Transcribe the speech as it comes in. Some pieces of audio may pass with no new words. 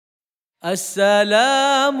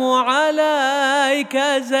السلام عليك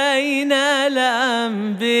زين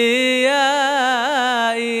الأنبياء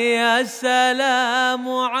السلام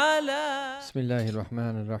عليك. بسم الله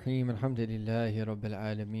الرحمن الرحيم. الحمد لله رب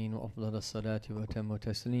العالمين، وأفضل الصلاة وتم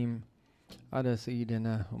التسليم على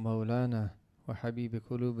سيدنا ومولانا وحبيب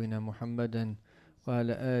قلوبنا محمدا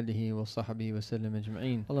وعلى آله وصحبه وسلم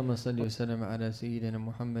أجمعين. اللهم صل وسلم على سيدنا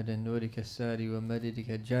محمد نورك الساري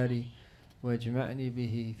ومددك الجاري، واجمعني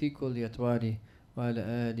به في كل أطواري وعلى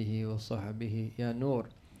آله وصحبه يا نور.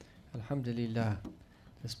 Alhamdulillah,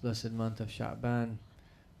 this blessed month of Sha'ban,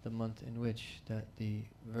 the month in which that the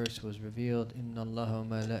verse was revealed, Inna Allaha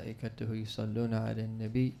wa malaikatahu yusalluna ala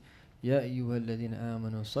nabi ya ayyuha alladhina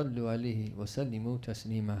amanu sallu alayhi wa sallimu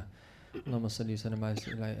taslima. Allahumma salli wa sallam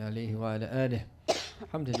alayhi wa ala alihi.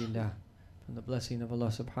 Alhamdulillah, from the blessing of Allah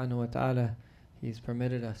subhanahu wa ta'ala, He's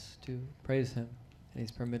permitted us to praise Him, and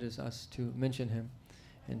He's permitted us to mention Him,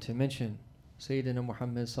 and to mention Sayyidina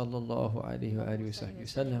Muhammad sallallahu alayhi wa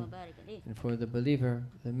sallam. And for the believer,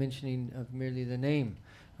 the mentioning of merely the name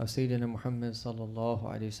of Sayyidina Muhammad sallallahu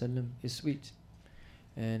alayhi wa sallam is sweet.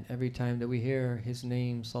 And every time that we hear his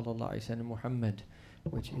name sallallahu alayhi wa sallam, Muhammad,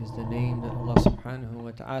 which is the name that Allah subhanahu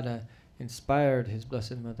wa ta'ala inspired his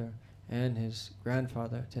blessed mother and his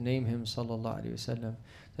grandfather to name him sallallahu alayhi wa sallam,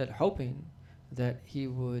 that hoping that he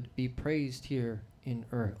would be praised here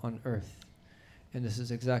on earth. And this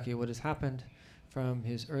is exactly what has happened from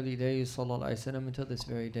his early days sallallahu alayhi wa sallam until this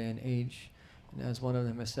very day and age. And as one of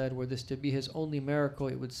them has said, were this to be his only miracle,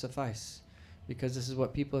 it would suffice, because this is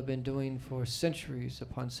what people have been doing for centuries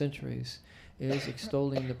upon centuries, is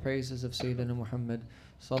extolling the praises of Sayyidina Muhammad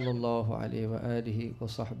sallallahu alayhi wa alihi wa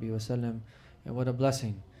sahbihi wa sallam. And what a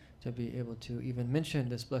blessing to be able to even mention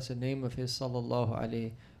this blessed name of his sallallahu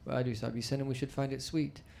alayhi wa alihi wa sallam. We should find it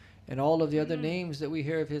sweet. And all of the other names that we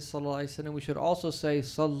hear of his sallallahu alayhi wa sallam, we should also say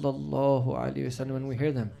sallallahu alayhi wa sallam when we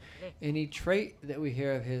hear them. Any trait that we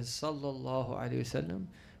hear of his sallallahu alayhi wa sallam,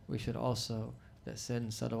 we should also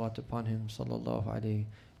send salawat upon him sallallahu alayhi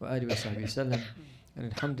wa alihi wa sallam.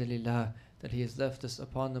 And alhamdulillah that he has left us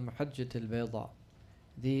upon the mahajjat al-bayda,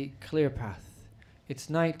 the clear path. Its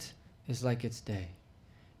night is like its day.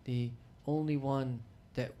 The only one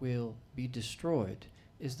that will be destroyed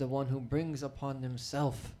is the one who brings upon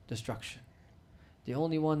himself destruction. The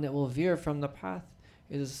only one that will veer from the path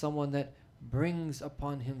is someone that brings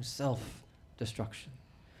upon himself destruction.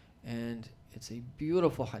 And it's a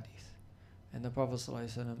beautiful hadith. And the Prophet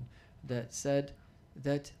ﷺ that said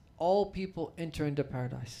that all people enter into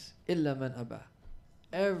paradise, illa man aba.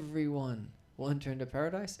 Everyone will enter into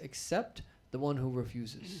paradise except the one who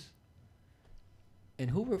refuses.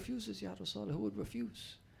 And who refuses, Ya Rasulullah? Who would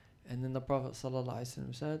refuse? And then the Prophet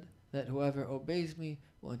ﷺ said that whoever obeys me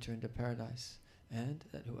will enter into paradise, and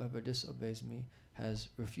that whoever disobeys me has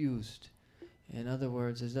refused. In other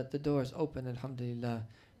words, is that the door is open, alhamdulillah,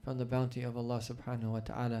 from the bounty of Allah subhanahu wa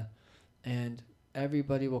ta'ala, and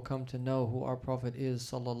everybody will come to know who our Prophet is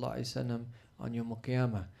sallallahu alayhi wa sallam on Yawm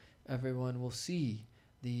al-Qiyamah. Everyone will see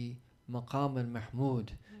the Maqam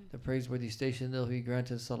al-Mahmud, the praiseworthy station that will be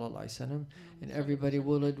granted sallallahu alayhi wa sallam, and everybody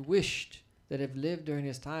will have wished that have lived during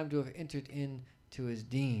his time to have entered into his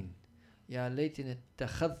deen. Ya laytani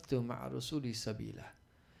ittakhadhtu ma'a rasuli sabila.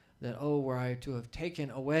 That, oh, were I to have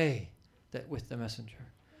taken away that with the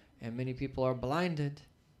messenger. And many people are blinded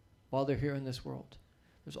while they're here in this world.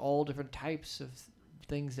 There's all different types of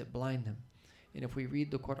things that blind them. And if we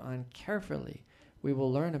read the Quran carefully, we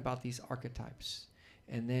will learn about these archetypes.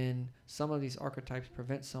 And then some of these archetypes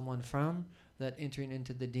prevent someone from that entering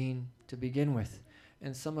into the deen to begin with.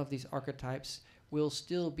 And some of these archetypes will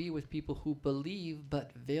still be with people who believe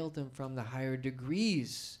but veil them from the higher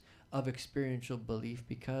degrees of experiential belief,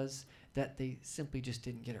 because that they simply just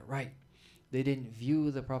didn't get it right. They didn't view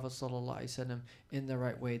the Prophet ﷺ in the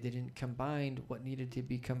right way. They didn't combine what needed to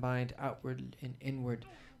be combined, outward and inward.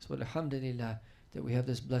 So alhamdulillah that we have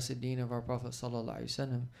this blessed deen of our Prophet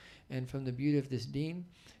ﷺ. And from the beauty of this deen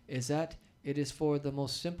is that it is for the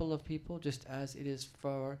most simple of people, just as it is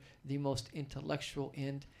for the most intellectual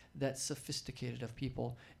and that sophisticated of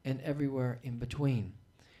people, and everywhere in between.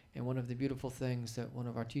 And one of the beautiful things that one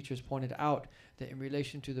of our teachers pointed out, that in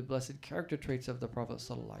relation to the blessed character traits of the Prophet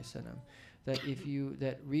ﷺ, that if you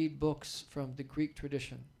that read books from the Greek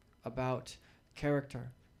tradition about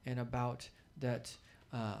character and about that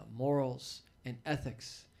morals and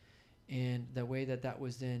ethics, and the way that that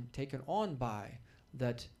was then taken on by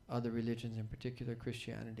that other religions, in particular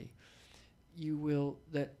Christianity, you will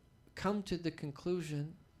that come to the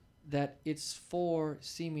conclusion that it's for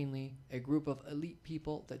seemingly a group of elite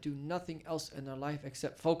people that do nothing else in their life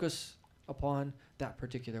except focus upon that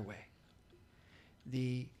particular way.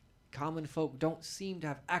 The common folk don't seem to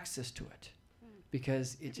have access to it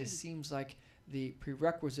because it just seems like the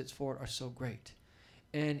prerequisites for it are so great.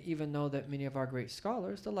 And even though that many of our great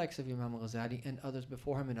scholars, the likes of Imam Ghazali and others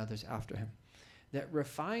before him and others after him, that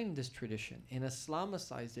refined this tradition and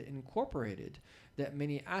Islamicized it, incorporated that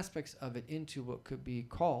many aspects of it into what could be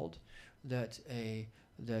called that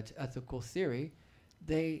ethical theory,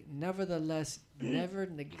 they nevertheless never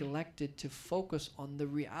neglected to focus on the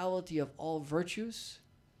reality of all virtues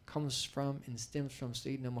comes from and stems from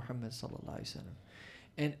Sayyidina Muhammad sallallahu alaihi wasallam.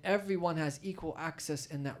 And everyone has equal access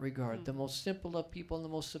in that regard. The most simple of people and the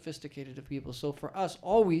most sophisticated of people. So for us,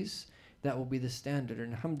 always, that will be the standard.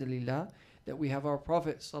 And alhamdulillah, that we have our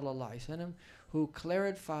Prophet ﷺ who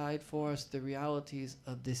clarified for us the realities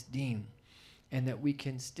of this deen and that we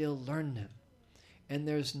can still learn them. And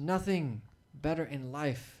there's nothing better in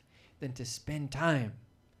life than to spend time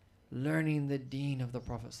learning the deen of the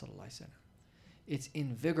Prophet ﷺ. It's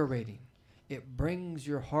invigorating. It brings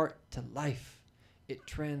your heart to life. It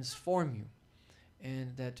transforms you.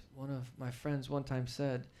 And that one of my friends one time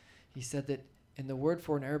said, he said that, and the word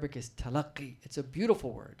for in Arabic is talaqi. It's a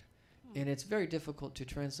beautiful word. And it's very difficult to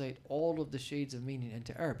translate all of the shades of meaning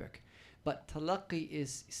into Arabic. But talaqi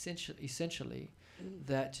is essentially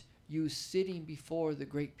that you sitting before the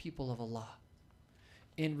great people of Allah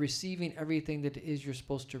and receiving everything that it is you're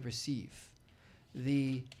supposed to receive.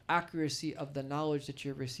 The accuracy of the knowledge that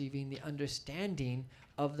you're receiving, the understanding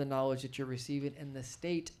of the knowledge that you're receiving, and the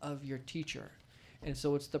state of your teacher. And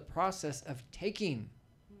so it's the process of taking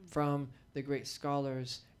from the great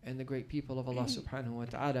scholars and the great people of Allah subhanahu wa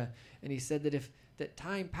ta'ala. And he said that if that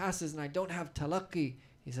time passes and I don't have talaqi,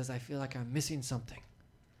 he says, I feel like I'm missing something.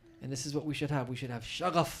 And this is what we should have. We should have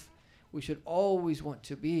shaghaf. We should always want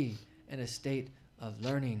to be in a state of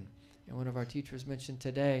learning. And one of our teachers mentioned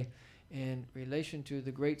today in relation to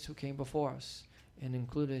the greats who came before us, and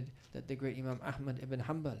included that the great Imam Ahmad ibn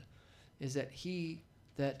Hanbal, is that he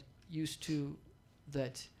that used to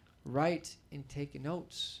that write and take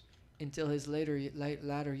notes until his latter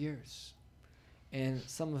years. And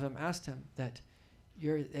some of them asked him that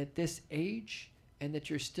you're at this age and that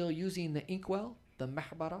you're still using the inkwell, the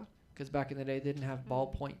mahbara, because back in the day they didn't have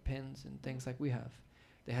ballpoint pens and things like we have.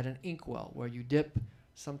 They had an inkwell where you dip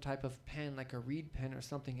some type of pen, like a reed pen or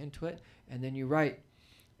something, into it, and then you write.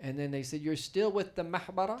 And then they said, you're still with the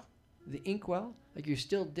mahbara, the inkwell, like you're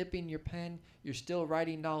still dipping your pen, you're still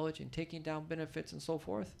writing knowledge and taking down benefits and so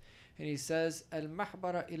forth. And he says,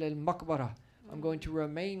 al-mahbara ila al-maqbara. I'm going to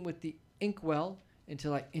remain with the inkwell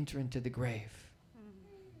until I enter into the grave.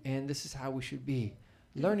 And this is how we should be.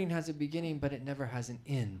 Learning has a beginning, but it never has an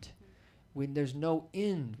end. When there's no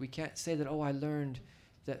end, we can't say that, oh, I learned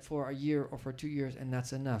that for a year or for 2 years and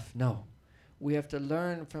that's enough. No. We have to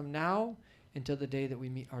learn from now until the day that we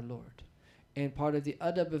meet our Lord. And part of the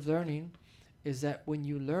adab of learning is that when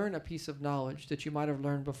you learn a piece of knowledge that you might have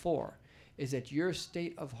learned before, is that your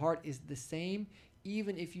state of heart is the same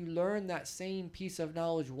even if you learn that same piece of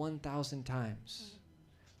knowledge 1,000 times.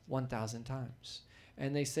 1,000 times.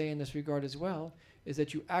 And they say in this regard as well, is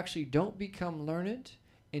that you actually don't become learned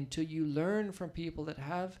until you learn from people that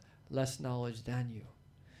have less knowledge than you.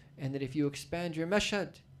 And that if you expand your mashhad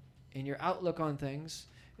and your outlook on things,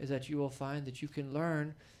 is that you will find that you can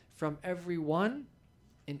learn from everyone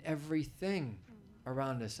and everything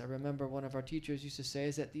around us. I remember one of our teachers used to say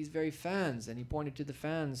is that these very fans, and he pointed to the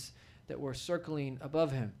fans that were circling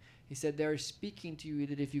above him, he said they're speaking to you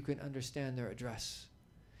that if you can understand their address.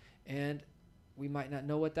 And we might not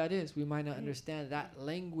know what that is. We might not understand that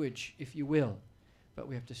language, if you will, but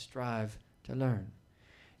we have to strive to learn.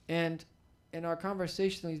 And in our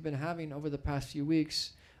conversation that he's been having over the past few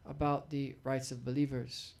weeks about the rights of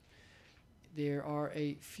believers, there are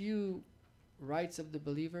a few rights of the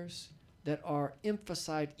believers that are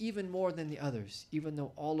emphasized even more than the others, even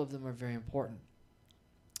though all of them are very important.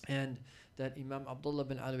 And that Imam Abdullah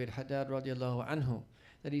bin Ali al-Haddad radiallahu anhu,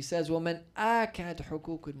 that he says, وَمَنْ آكَدْ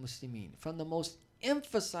حُقُوقُ الْمُسْلِمِينَ, from the most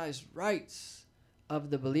emphasized rights of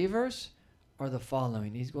the believers are the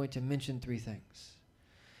following. He's going to mention 3 things.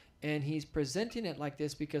 And he's presenting it like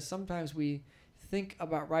this because sometimes we think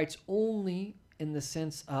about rights only in the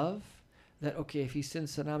sense of that, okay, if he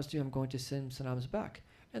sends salams to you, I'm going to send salams back.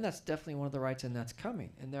 And that's definitely one of the rights, and that's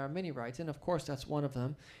coming. And there are many rights, and of course that's one of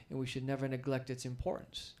them, and we should never neglect its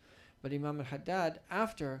importance. But Imam al-Haddad,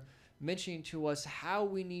 after mentioning to us how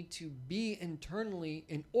we need to be internally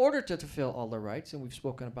in order to fulfill all the rights, and we've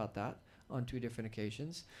spoken about that on 2 different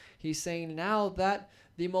occasions, he's saying now that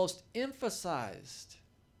the most emphasized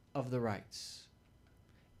of the rights,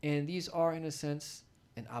 and these are in a sense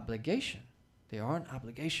an obligation. They are an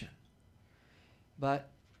obligation. But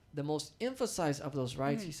the most emphasized of those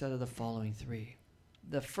rights, he said, are the following three.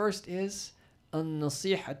 The first is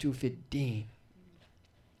an-nasihatu fid-din,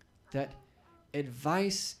 that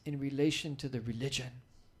advice in relation to the religion.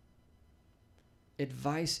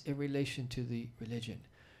 Advice in relation to the religion.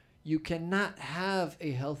 You cannot have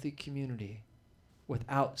a healthy community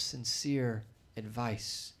without sincere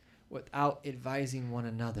advice, without advising one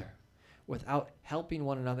another, without helping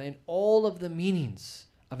one another in all of the meanings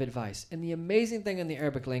of advice. And the amazing thing in the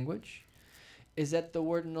Arabic language is that the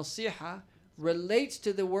word nasiha relates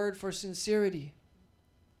to the word for sincerity.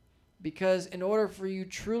 Because in order for you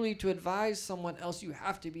truly to advise someone else, you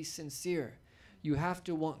have to be sincere. You have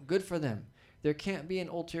to want good for them. There can't be an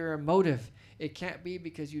ulterior motive. It can't be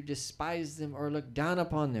because you despise them or look down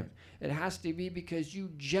upon them. It has to be because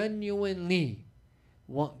you genuinely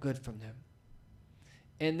want good from them.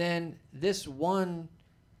 And then this one,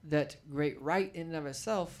 that great right in and of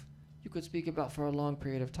itself, you could speak about for a long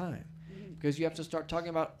period of time. Because you have to start talking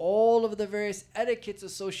about all of the various etiquettes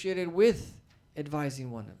associated with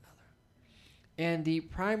advising one another. And the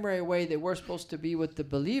primary way that we're supposed to be with the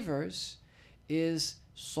believers is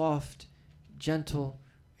soft, gentle,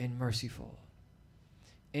 and merciful.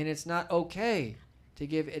 And it's not okay to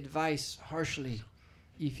give advice harshly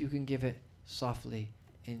if you can give it softly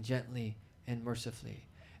and gently and mercifully.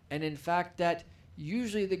 And in fact, that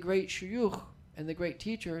usually the great shuyukh and the great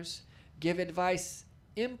teachers give advice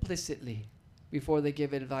implicitly before they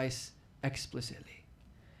give advice explicitly.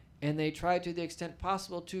 And they try to the extent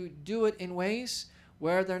possible to do it in ways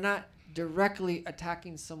where they're not directly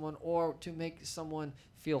attacking someone or to make someone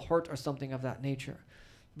feel hurt or something of that nature.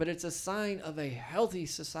 But it's a sign of a healthy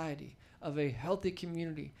society, of a healthy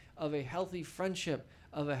community, of a healthy friendship,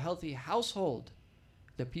 of a healthy household,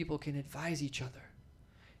 that people can advise each other.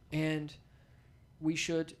 And we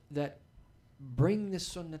should that bring this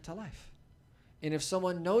sunnah to life. And if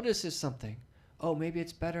someone notices something, oh, maybe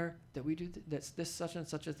it's better that we do that this such and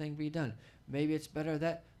such a thing be done. Maybe it's better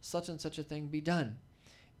that such and such a thing be done.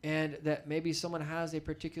 And that maybe someone has a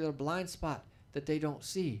particular blind spot that they don't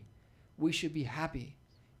see. We should be happy.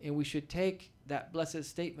 And we should take that blessed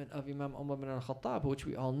statement of Imam Umar bin al-Khattab, which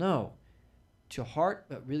we all know, to heart,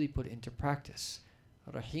 but really put it into practice.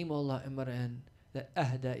 Rahimullah imra'an that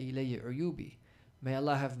ahda ilayya uyubi. May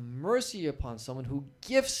Allah have mercy upon someone who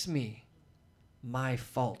gifts me my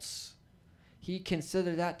faults. He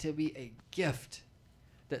considered that to be a gift,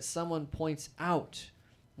 that someone points out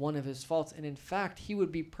one of his faults. And in fact, he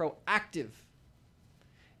would be proactive.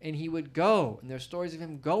 And he would go, and there's stories of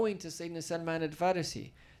him going to Sayyidina Salman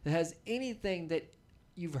al-Farisi, that has anything that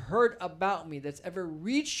you've heard about me, that's ever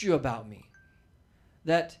reached you about me,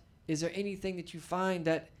 that is there anything that you find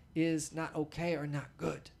that is not okay or not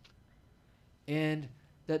good? And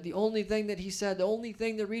that the only thing that he said, the only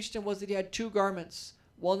thing that reached him was that he had two garments,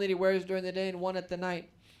 one that he wears during the day and one at the night.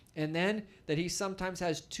 And then that he sometimes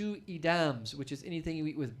has two idams, which is anything you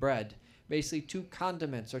eat with bread. Basically two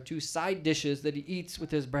condiments or two side dishes that he eats with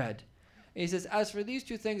his bread. And he says, as for these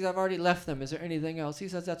two things, I've already left them. Is there anything else? He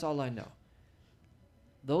says, that's all I know.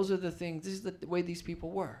 Those are the things, this is the way these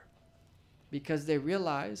people were. Because they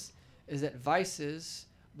realize is that vices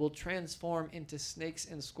will transform into snakes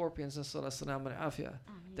and scorpions,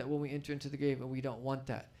 that when we enter into the grave, and we don't want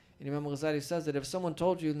that. And Imam Ghazali says that if someone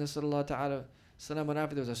told you, there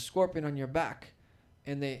was a scorpion on your back,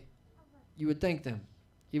 and you would thank them,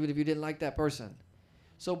 even if you didn't like that person.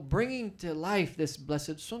 So bringing to life this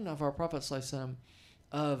blessed sunnah of our Prophet ﷺ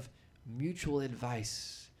of mutual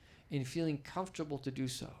advice and feeling comfortable to do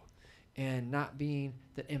so, and not being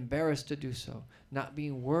embarrassed to do so, not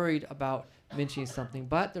being worried about mentioning something,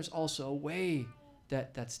 but there's also a way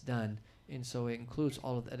that's done, and so it includes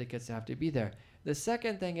all of the etiquettes that have to be there. The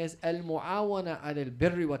second thing is al-mu'awana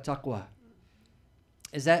al-birri wa taqwa,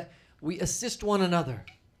 is that we assist one another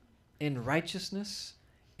in righteousness,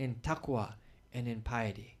 in taqwa, and in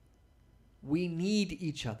piety. We need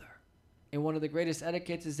each other. And one of the greatest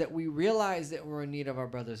etiquettes is that we realize that we're in need of our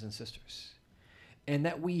brothers and sisters, and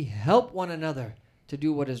that we help one another to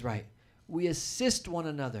do what is right. We assist one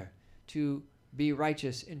another to be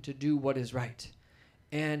righteous and to do what is right.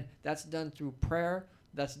 And that's done through prayer.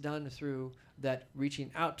 That's done through that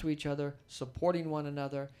reaching out to each other, supporting one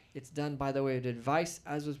another. It's done by the way of advice,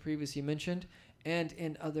 as was previously mentioned, and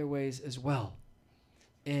in other ways as well.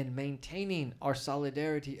 And maintaining our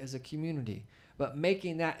solidarity as a community, but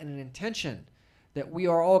making that an intention that we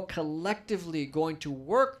are all collectively going to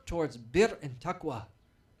work towards bir and taqwa,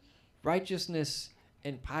 righteousness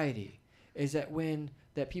and piety, is that when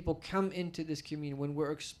that people come into this community, when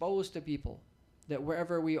we're exposed to people, that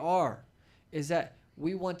wherever we are, is that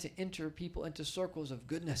we want to enter people into circles of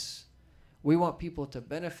goodness. We want people to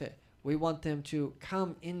benefit. We want them to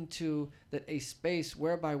come into a space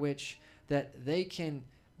whereby which that they can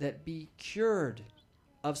be cured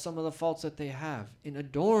of some of the faults that they have and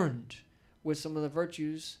adorned with some of the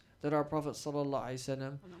virtues that our Prophet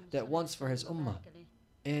ﷺ that wants for his ummah.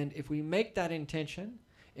 And if we make that intention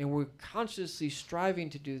and we're consciously striving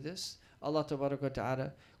to do this, Allah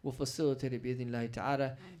Ta'ala will facilitate it bi'idhnillahi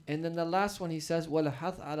ta'ala. And then the last one he says,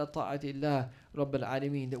 وَلَحَثْ عَلَى طَاعَةِ اللَّهِ رَبِّ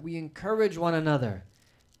الْعَالَمِينَ, that we encourage one another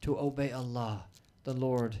to obey Allah, the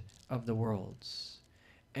Lord of the worlds.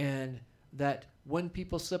 And that when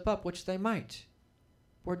people slip up, which they might,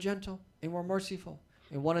 we're gentle and we're merciful.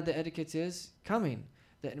 And one of the etiquettes is coming,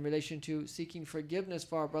 that in relation to seeking forgiveness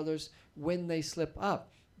for our brothers when they slip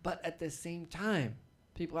up. But at the same time,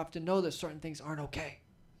 people have to know that certain things aren't okay.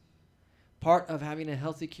 Part of having a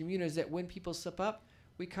healthy community is that when people slip up,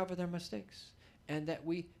 we cover their mistakes and that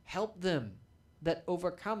we help them that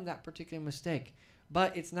overcome that particular mistake.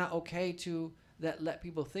 But it's not okay to let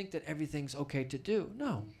people think that everything's okay to do.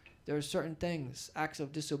 No, there are certain things, acts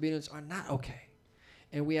of disobedience are not okay.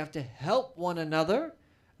 And we have to help one another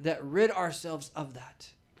that rid ourselves of that.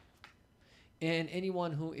 And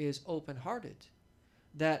anyone who is open-hearted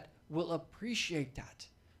that will appreciate that,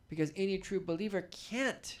 because any true believer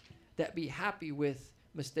can't be happy with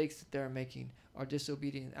mistakes that they're making or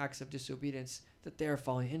disobedient acts of disobedience that they're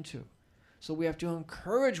falling into. So we have to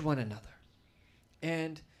encourage one another.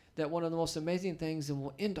 And that one of the most amazing things, and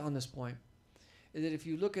we'll end on this point, is that if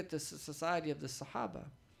you look at the society of the Sahaba,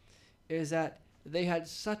 is that they had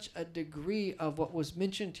such a degree of what was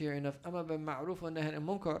mentioned here in Amr bil Ma'ruf wa Nahy anil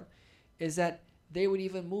Munkar, is that they would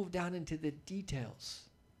even move down into the details.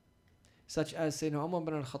 Such as Sayyidina Umar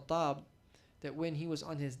bin al-Khattab, that when he was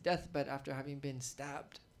on his deathbed after having been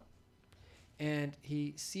stabbed, and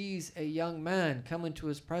he sees a young man come into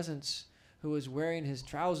his presence who is wearing his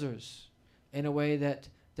trousers in a way that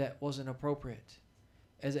wasn't appropriate.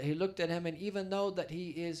 As he looked at him, and even though that he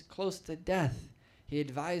is close to death, he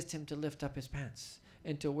advised him to lift up his pants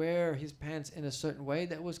and to wear his pants in a certain way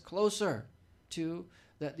that was closer to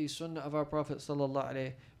the sunnah of our Prophet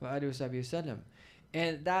sallallahu alaihi wasallam.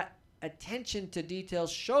 And that attention to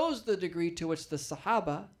details shows the degree to which the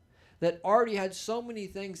Sahaba that already had so many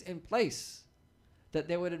things in place that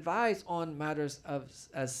they would advise on matters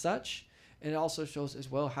as such. And it also shows as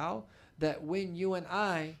well how that when you and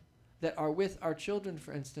I that are with our children,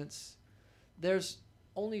 for instance, there's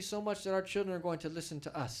only so much that our children are going to listen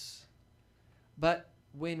to us. But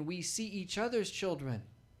when we see each other's children,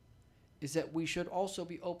 is that we should also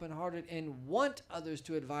be open-hearted and want others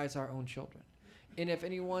to advise our own children. And if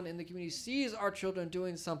anyone in the community sees our children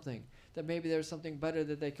doing something, that maybe there's something better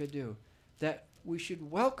that they could do, that we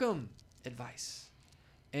should welcome advice.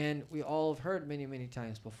 And we all have heard many, many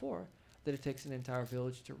times before that it takes an entire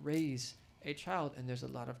village to raise a child, and there's a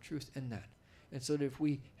lot of truth in that. And so that if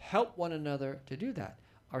we help one another to do that,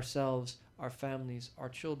 ourselves, our families, our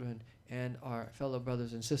children, and our fellow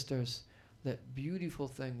brothers and sisters, that beautiful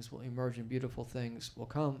things will emerge and beautiful things will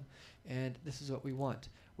come. And this is what we want.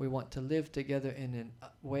 We want to live together in a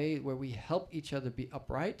way where we help each other be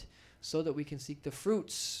upright so that we can seek the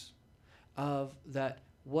fruits of that,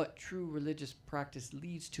 what true religious practice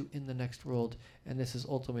leads to in the next world. And this is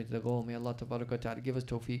ultimately the goal. May Allah Ta'ala give us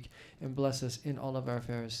tawfiq and bless us in all of our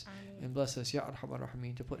affairs. Ameen. And bless us, Ya Arhamar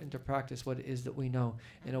Rahimeen, to put into practice what it is that we know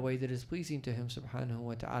in a way that is pleasing to Him Subhanahu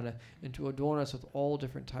wa Ta'ala, and to adorn us with all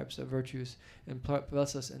different types of virtues. And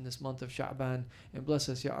bless us in this month of Sha'ban, and bless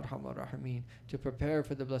us, Ya Arhamar Rahimeen, to prepare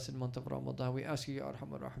for the blessed month of Ramadan. We ask you, Ya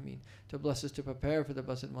Arhamar Rahimeen, to bless us to prepare for the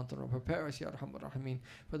blessed month of Ramadan. Prepare us, Ya Arhamar Rahimeen,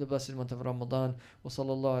 for the blessed month of Ramadan. Wa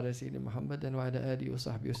sallallahu ala Sayyidina Muhammadin wa ala alihi wa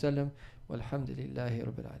sahbihi wa sallam. Walhamdulillahi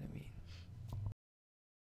Rabbil Alameen.